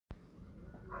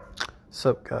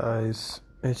Sup guys,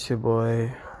 it's your boy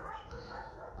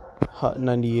Hot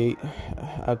 98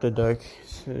 after dark.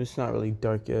 It's not really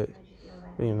dark yet,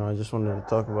 but I just wanted to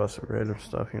talk about some random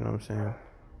stuff, you know what I'm saying?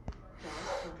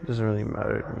 It doesn't really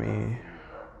matter to me.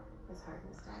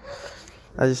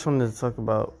 I just wanted to talk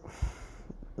about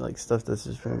like stuff that's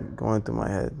just been going through my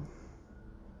head,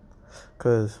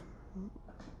 cause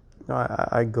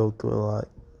I go through a lot.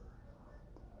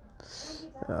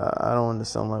 I don't want to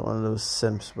sound like one of those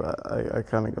simps, but I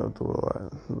kind of go through a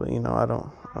lot. But I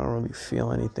don't really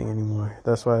feel anything anymore.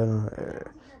 That's why I don't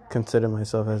consider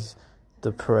myself as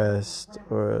depressed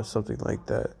or something like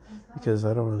that, because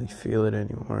I don't really feel it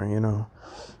anymore.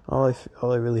 All I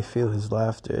really feel is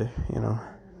laughter. It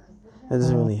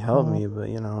doesn't really help me, but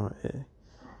it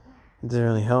doesn't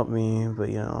really help me. But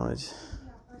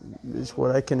it's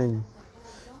what I can.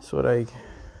 It's what I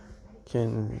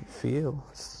can feel.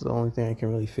 It's the only thing I can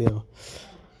really feel.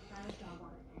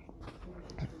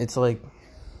 It's like,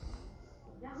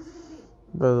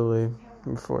 by the way,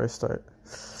 before I start,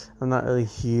 I'm not really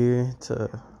here to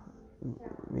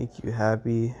make you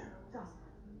happy.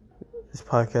 This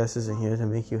podcast isn't here to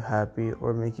make you happy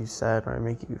or make you sad or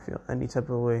make you feel any type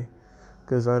of way,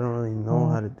 because I don't really know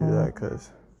how to do that,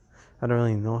 because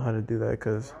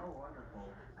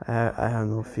I have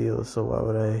no feels, so why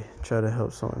would I try to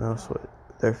help someone else with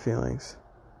their feelings?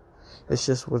 It's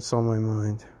just what's on my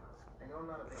mind.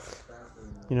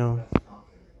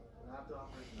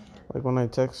 Like when I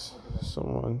text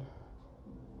someone,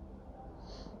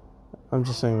 I'm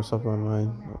just saying what's up on my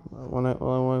mind. When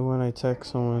I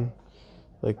text someone,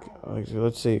 like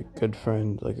let's say a good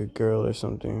friend, like a girl or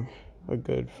something, a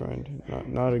good friend,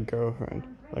 not a girlfriend,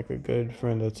 like a good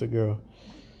friend that's a girl,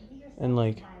 and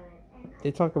like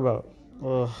they talk about,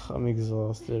 oh, I'm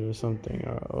exhausted or something,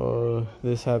 or oh,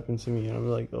 this happened to me, and I'm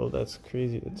like, oh, that's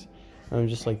crazy. I'm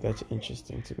just like, that's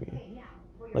interesting to me.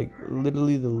 Like,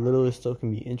 literally the littlest stuff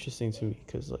can be interesting to me,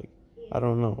 because like, I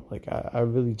don't know, like I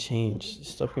really changed.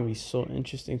 Stuff can be so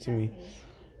interesting to me.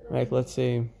 Like, let's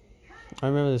say, I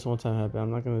remember this one time happened. I'm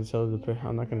not gonna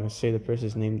say the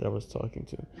person's name that I was talking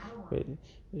to, but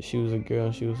she was a girl,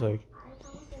 and she was like,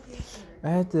 I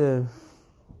had to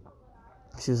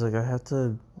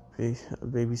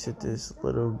babysit this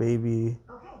little baby,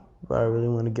 but I really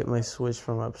want to get my Switch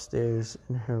from upstairs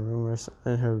in her room or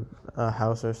in her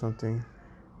house or something.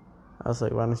 I was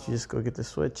like, why don't you just go get the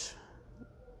Switch?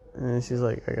 And then she's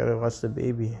like, I gotta watch the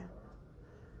baby.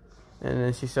 And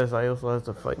then she says, I also have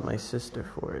to fight my sister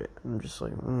for it. I'm just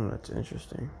like, that's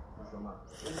interesting.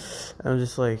 I'm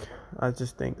just like, I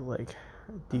just think like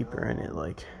deeper in it,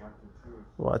 like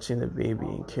watching the baby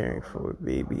and caring for a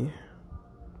baby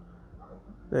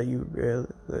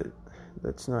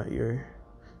that's not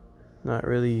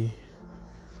really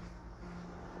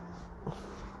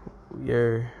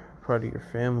your part of your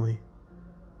family.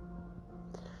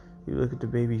 You look at the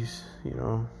babies,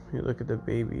 you look at the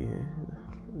baby, it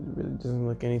really doesn't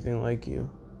look anything like you.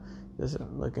 It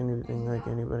doesn't look anything like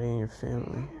anybody in your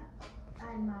family.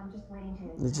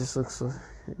 It just looks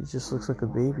like a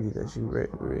baby that you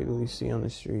regularly see on the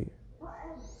street.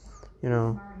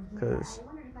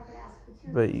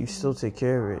 But you still take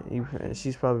care of it.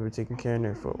 She's probably been taking care of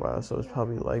her for a while, so it's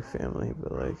probably like family.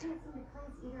 But like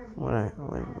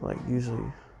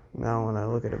usually now when I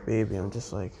look at a baby, I'm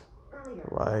just like,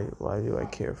 why do I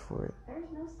care for it?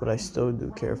 But I still do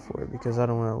care for it because I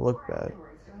don't want to look bad.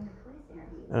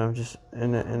 And I'm just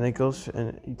and it goes,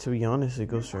 and to be honest, it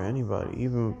goes for anybody,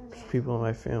 even people in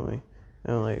my family.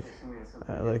 And like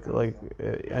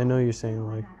I know you're saying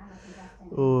like,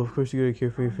 oh, of course you gotta care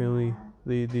for your family.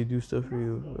 They do stuff for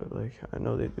you, but like I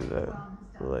know they do that.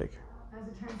 But like,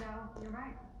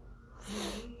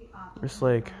 it's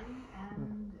like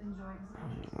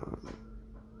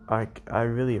I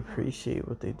really appreciate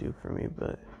what they do for me,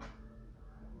 but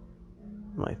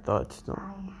my thoughts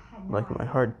don't. Like my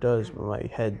heart does, but my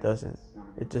head doesn't.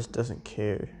 It just doesn't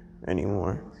care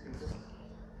anymore.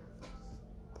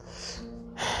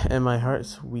 And my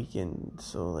heart's weakened,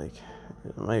 so like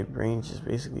my brain's just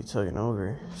basically taking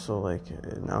over. So like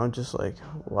now I'm just like,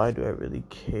 why do I really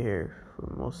care for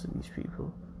most of these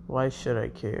people? Why should I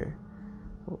care?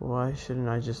 Why shouldn't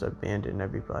I just abandon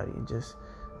everybody and just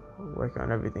work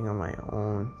on everything on my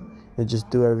own and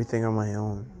just do everything on my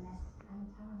own?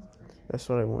 That's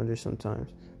what I wonder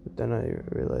sometimes. But then I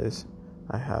realize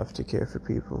I have to care for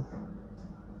people.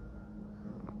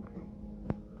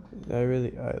 I have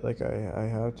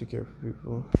to care for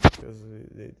people because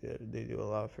they do a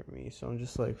lot for me. So I'm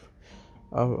just like,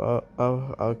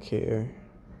 I'll care.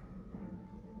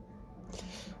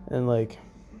 And like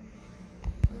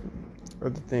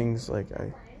other things, like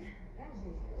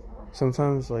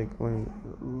Sometimes, like, when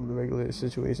regular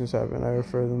situations happen, I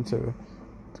refer them to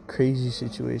crazy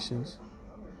situations.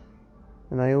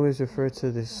 And I always refer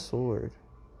to this sword,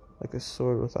 like a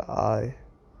sword with an eye.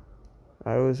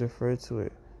 I always refer to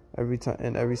it every time,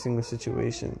 in every single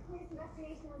situation.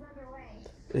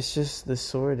 It's just the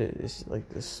sword. It's like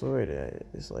the sword.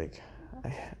 It's like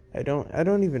I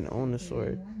don't even own the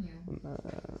sword,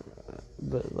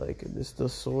 but like it's the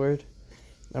sword.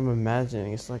 I'm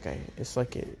imagining it's like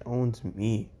it owns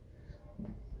me.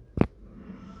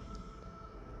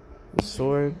 The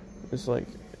sword is like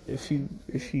if you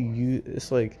use,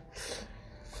 it's like,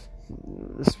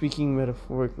 speaking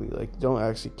metaphorically, like, don't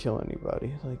actually kill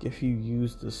anybody. Like, if you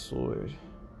use the sword,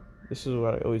 this is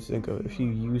what I always think of. If you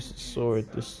use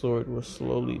the sword will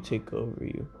slowly take over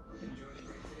you.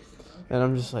 And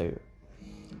I'm just like,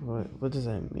 what does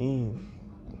that mean?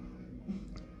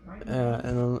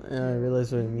 And I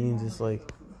realize what it means. It's like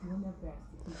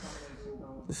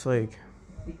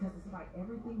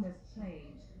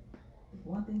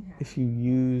if you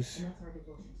use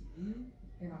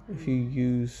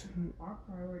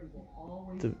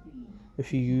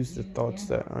the thoughts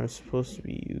that aren't supposed to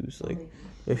be used, like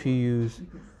if you use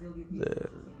the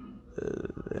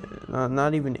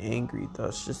not even angry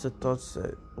thoughts, just the thoughts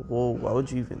that, whoa, why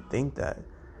would you even think that?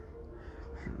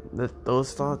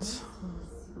 Those thoughts,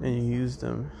 and you use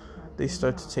them, they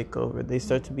start to take over. They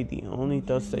start to be the only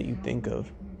thoughts that you think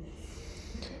of.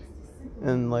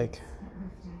 And like,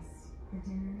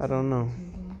 I don't know.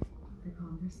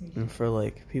 And for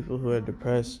like people who are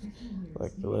depressed,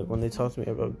 like when they talk to me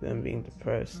about them being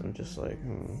depressed, I'm just like,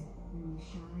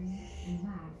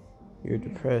 you're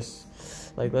depressed.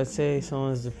 Like, let's say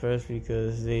someone's depressed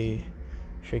because they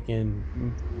freaking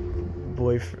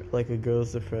boyfriend, like a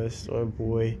girl's depressed, or a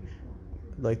boy,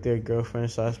 like their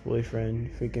girlfriend /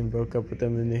 boyfriend freaking broke up with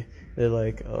them, and they're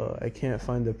like, oh, I can't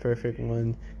find the perfect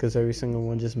one because every single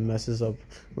one just messes up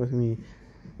with me.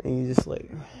 And you just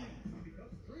like,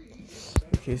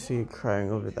 okay, so you're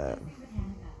crying over that,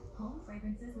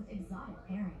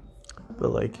 but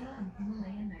like,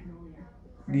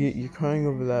 you're crying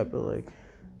over that, but like,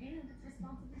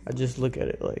 I just look at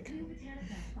it like,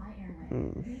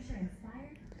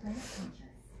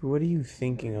 what are you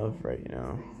thinking of right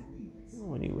now?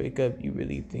 When you wake up, you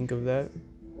really think of that?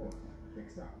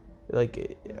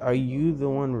 Like, are you the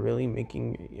one really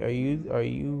making? Are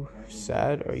you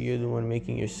sad, or are you the one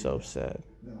making yourself sad?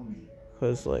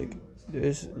 Because like,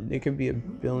 there could be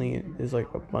there's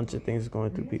like a bunch of things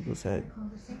going through people's head,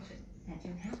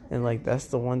 and like that's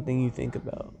the one thing you think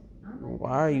about.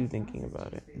 Why are you thinking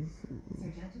about it?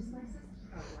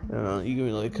 You can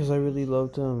be like, because I really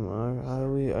loved him. I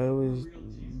always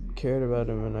cared about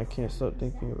him, and I can't stop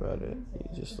thinking about it. You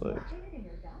just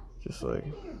like,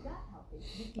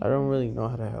 I don't really know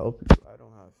how to help you. I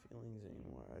don't have feelings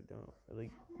anymore. I don't really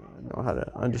know how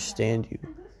to understand you.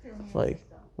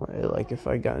 Like if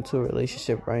I got into a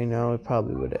relationship right now, it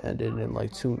probably would have ended in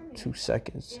like two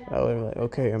seconds. I would have been like,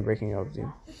 okay, I'm breaking up with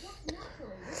you.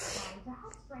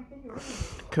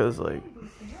 Cause like,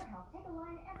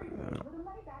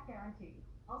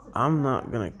 I'm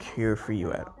not gonna care for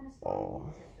you at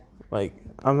all. Like,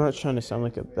 I'm not trying to sound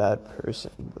like a bad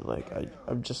person, but like,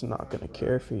 I'm just not gonna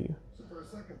care for you.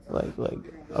 Like,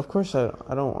 of course I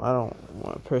don't want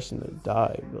a person to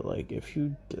die, but like, if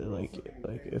you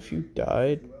if you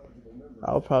died,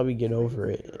 I'll probably get over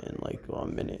it in like a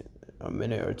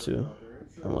minute or two.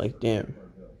 I'm like, damn,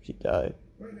 she died.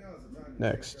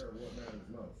 Next.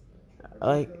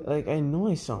 Like I know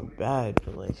I sound bad,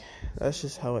 but like, that's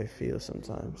just how I feel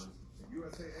sometimes.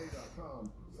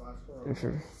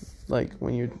 Like,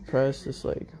 when you're depressed, it's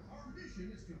like,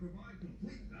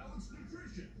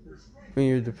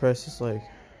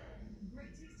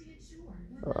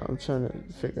 I'm trying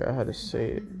to figure out how to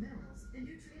say it.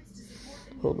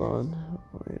 Hold on.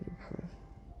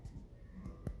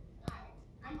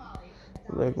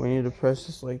 Like, when you're depressed,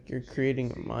 it's like you're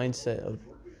creating a mindset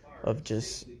of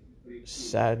just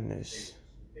sadness.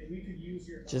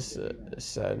 Just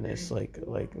sadness, like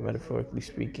metaphorically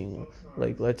speaking.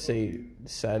 Like, let's say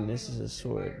sadness is a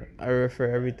sword. I refer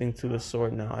everything to a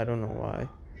sword now. I don't know why.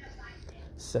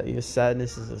 Your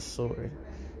sadness is a sword,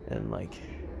 and like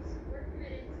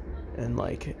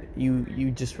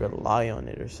you just rely on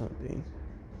it or something,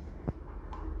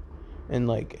 and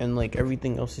like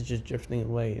everything else is just drifting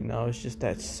away, and now it's just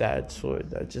that sad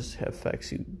sword that just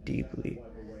affects you deeply.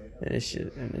 And it's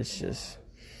just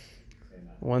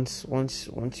once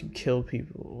you kill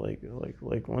people,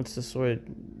 like once the sword,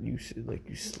 you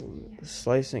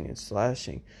slicing and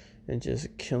slashing and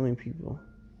just killing people,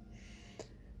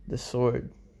 the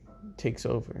sword takes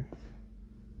over.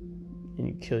 and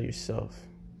you kill yourself.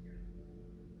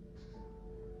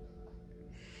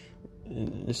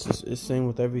 And it's same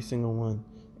with every single one.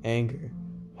 Anger,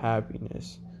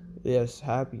 happiness. Yes,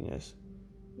 happiness.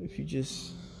 If you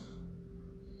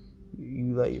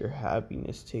let your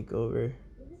happiness take over,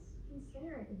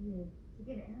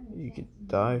 you could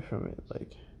die from it.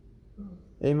 Like,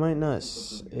 it might not.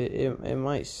 It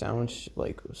might sound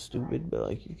like stupid, but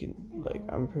like you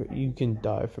can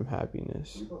die from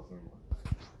happiness.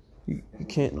 You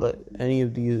can't let any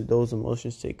of those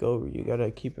emotions take over. You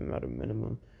gotta keep them at a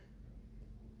minimum.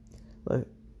 Like,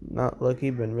 not lucky,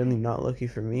 but really not lucky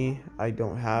for me, I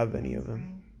don't have any of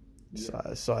them.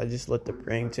 So I just let the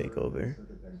brain take over,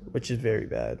 which is very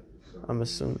bad. I'm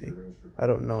assuming. I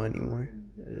don't know anymore.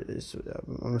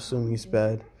 I'm assuming it's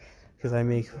bad because I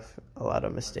make a lot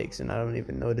of mistakes and I don't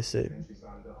even notice it.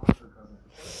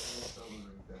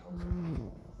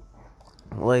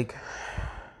 Like,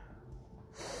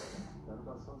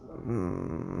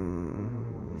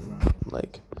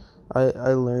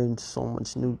 I learned so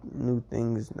much new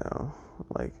things now.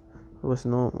 Like, with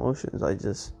no emotions, I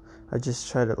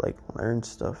just try to like learn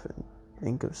stuff and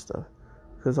think of stuff,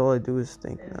 because all I do is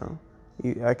think now.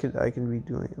 I can be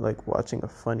doing like watching a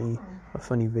funny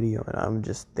video and I'm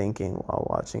just thinking while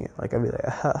watching it. Like, I'd be like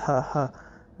ha ha ha,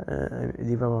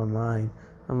 deep in my mind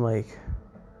I'm like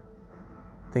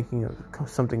thinking of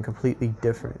something completely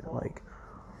different. Like,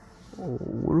 oh,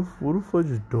 what if I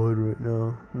just died right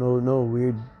now? No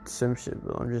weird sim shit,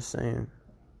 but I'm just saying.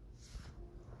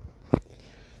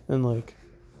 And like,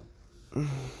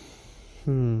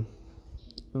 and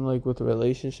like with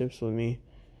relationships with me,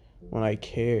 when I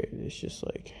cared, it's just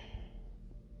like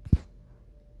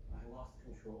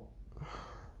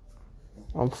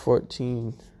I'm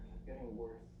 14,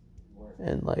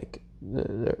 and like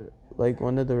like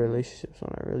one of the relationships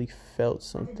when I really felt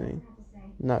something,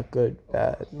 not good,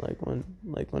 bad, like when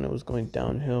it was going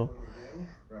downhill.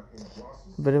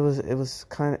 But it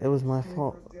was my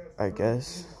fault, I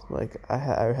guess. Like, I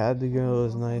had the girl, it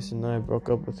was nice, and then I broke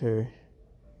up with her.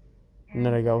 And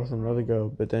then I got with another girl,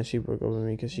 but then she broke up with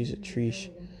me because she's a treesh.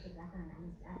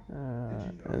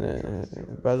 And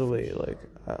then, by the way,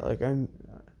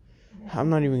 I'm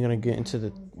not even gonna get into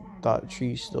the thought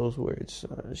treesh, those words.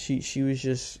 She was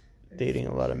just dating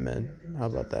a lot of men. How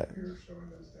about that?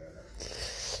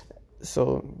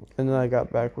 So, and then I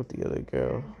got back with the other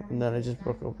girl, and then I just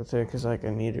broke up with her because like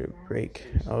I needed a break.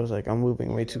 I was like, I'm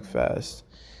moving way too fast.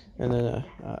 And then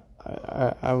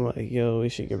I'm like, yo, we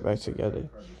should get back together.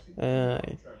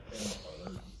 And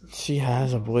she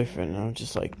has a boyfriend, and I'm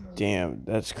just like, damn,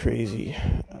 that's crazy.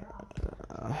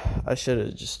 I should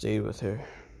have just stayed with her.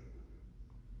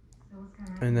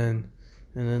 And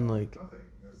then like,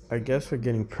 I guess we're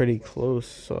getting pretty close,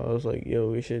 so I was like,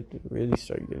 yo, we should really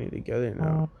start getting together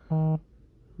now.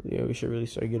 Yeah, we should really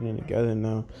start getting together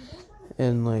now.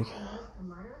 And like,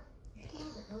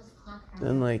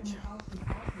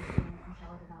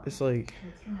 it's like,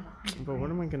 but what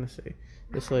am I gonna say?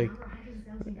 It's like,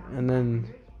 and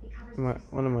then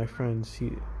one of my friends,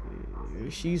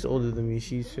 she's older than me.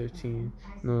 She's 15.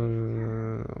 No,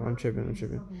 I'm tripping.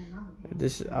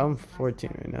 I'm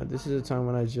 14 right now. This is the time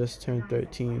when I just turned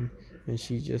 13, and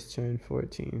she just turned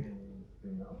 14.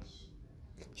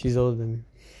 She's older than me.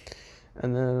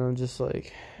 And then I'm just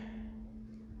like,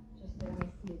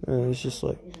 and it's just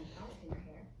like,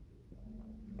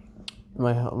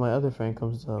 my other friend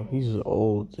comes up. He's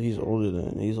old. He's older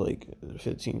than. He's like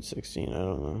 15, 16. I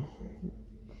don't know.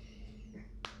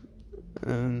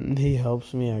 And he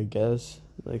helps me, I guess.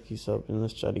 Like, he's helping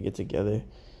us try to get together.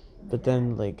 But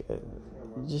then, like,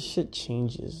 just shit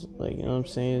changes. Like, you know what I'm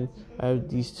saying? I have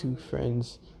these two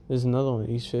friends. There's another one.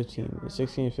 He's 15,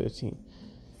 16 and 15.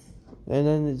 And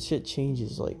then the shit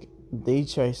changes. Like, they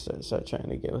start trying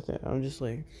to get with it. I'm just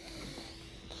like,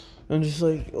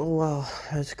 oh wow,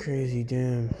 that's crazy,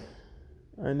 damn.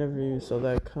 I never even saw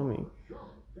that coming.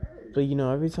 But you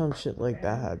know, every time shit like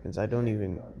that happens, I don't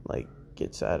even like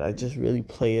get sad. I just really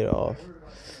play it off.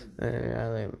 And I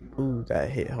like, ooh,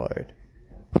 that hit hard.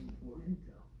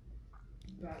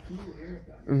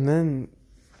 And then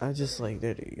I just like,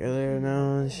 they're together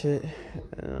now and shit.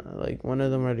 And, like, one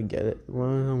of them were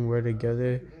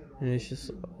together, and it's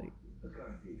just like,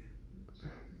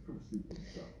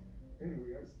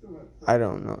 I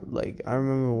don't know. Like, I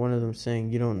remember one of them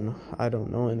saying, I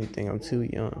don't know anything, I'm too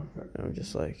young. And I'm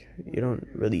just like, you don't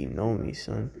really know me,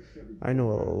 son. I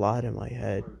know a lot in my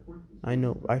head. I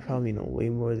probably know way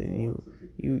more than you.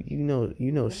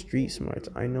 You know street smarts.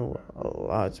 I know a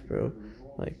lot, bro.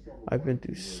 Like, I've been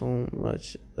through so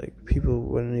much, like, people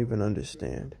wouldn't even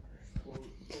understand.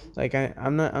 Like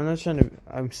I'm not trying to.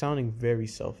 I'm sounding very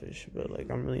selfish, but like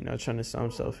I'm really not trying to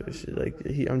sound selfish. Like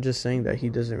I'm just saying that he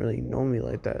doesn't really know me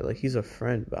like that. Like he's a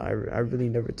friend, but I really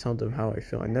never tell him how I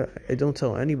feel. I don't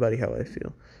tell anybody how I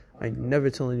feel. I never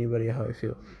tell anybody how I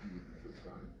feel.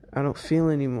 I don't feel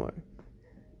anymore.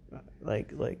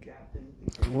 Like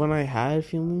when I had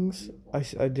feelings,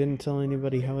 I didn't tell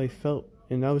anybody how I felt,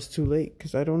 and that was too late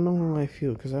because I don't know how I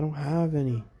feel because I don't have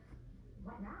any.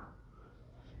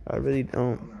 I really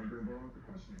don't.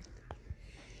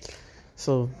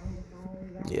 So,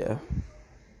 yeah,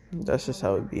 that's just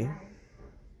how it be.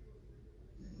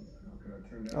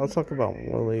 I'll talk about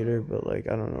more later, but like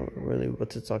I don't know really what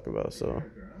to talk about. So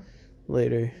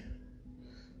later.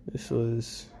 This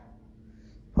was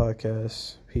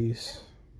podcast. Peace.